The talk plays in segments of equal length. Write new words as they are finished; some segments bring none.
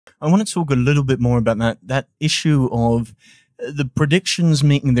I want to talk a little bit more about that issue of the predictions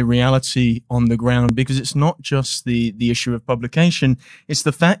meeting the reality on the ground, because it's not just the issue of publication. It's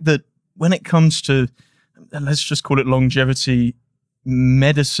the fact that when it comes to, let's just call it longevity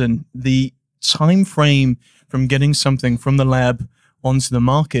medicine, the time frame from getting something from the lab onto the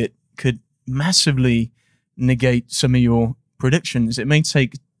market could massively negate some of your predictions. It may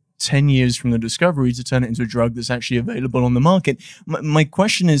take 10 years from the discovery to turn it into a drug that's actually available on the market. My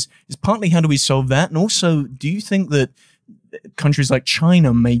question is partly how do we solve that? And also, do you think that countries like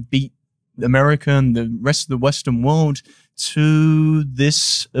China may beat America and the rest of the Western world to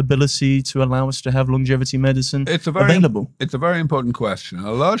this ability to allow us to have longevity medicine available? It's a very important question.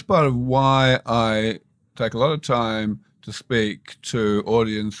 A large part of why I take a lot of time to speak to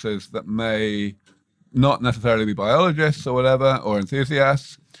audiences that may not necessarily be biologists or whatever, or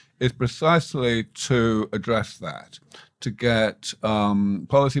enthusiasts, is precisely to address that, to get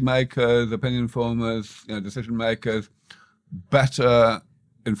policymakers, opinion formers, decision makers better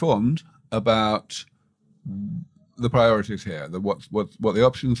informed about the priorities here, what the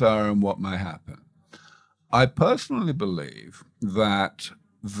options are and what may happen. I personally believe that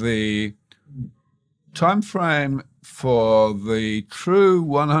the time frame for the true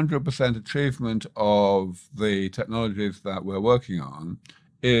 100% achievement of the technologies that we're working on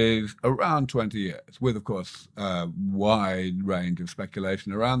is around 20 years, with, of course, a wide range of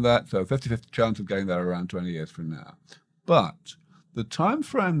speculation around that. So 50-50 chance of getting there around 20 years from now. But the time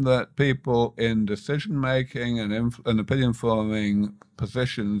frame that people in decision-making and opinion-forming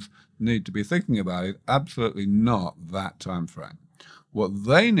positions need to be thinking about is absolutely not that time frame. What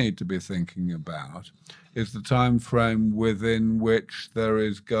they need to be thinking about is the time frame within which there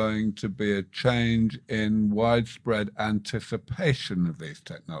is going to be a change in widespread anticipation of these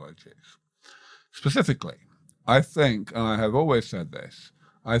technologies. Specifically, I think, and I have always said this,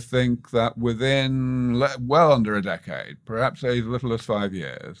 I think that within well under a decade, perhaps as little as 5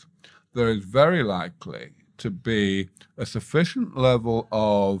 years, there is very likely to be a sufficient level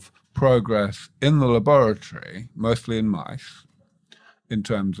of progress in the laboratory, mostly in mice, in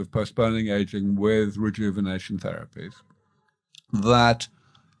terms of postponing aging with rejuvenation therapies, that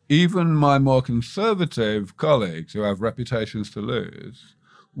even my more conservative colleagues who have reputations to lose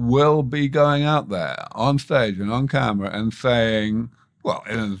will be going out there on stage and on camera and saying, well,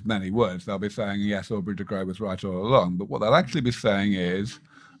 in as many words, they'll be saying, yes, Aubrey de Grey was right all along. But what they'll actually be saying is,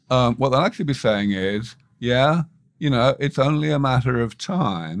 yeah, it's only a matter of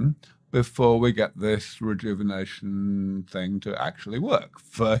time before we get this rejuvenation thing to actually work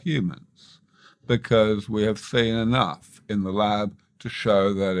for humans, because we have seen enough in the lab to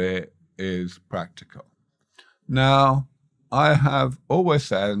show that it is practical. Now, I have always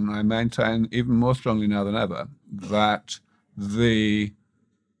said, and I maintain even more strongly now than ever, that the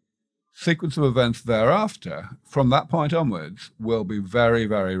sequence of events thereafter, from that point onwards, will be very,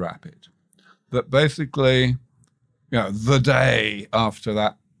 very rapid. That basically, the day after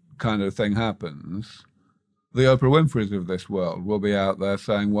that kind of thing happens, the Oprah Winfreys of this world will be out there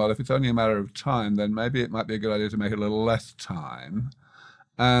saying, well, if it's only a matter of time, then maybe it might be a good idea to make it a little less time.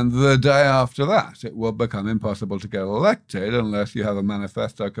 And the day after that, it will become impossible to get elected unless you have a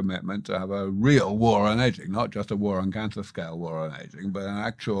manifesto commitment to have a real war on aging, not just a war on cancer scale war on aging, but an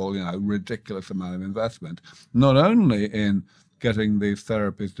actual, ridiculous amount of investment, not only in getting these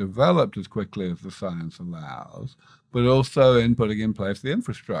therapies developed as quickly as the science allows, but also in putting in place the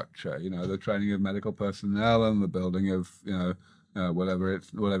infrastructure, the training of medical personnel and the building of,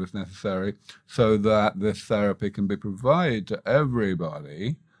 whatever's necessary, so that this therapy can be provided to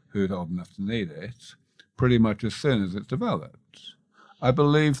everybody who's old enough to need it pretty much as soon as it's developed. I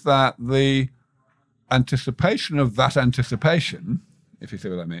believe that the anticipation of that anticipation, if you see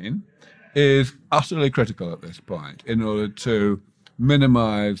what I mean, is utterly critical at this point in order to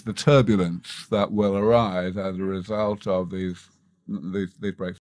minimize the turbulence that will arise as a result of these breakthroughs.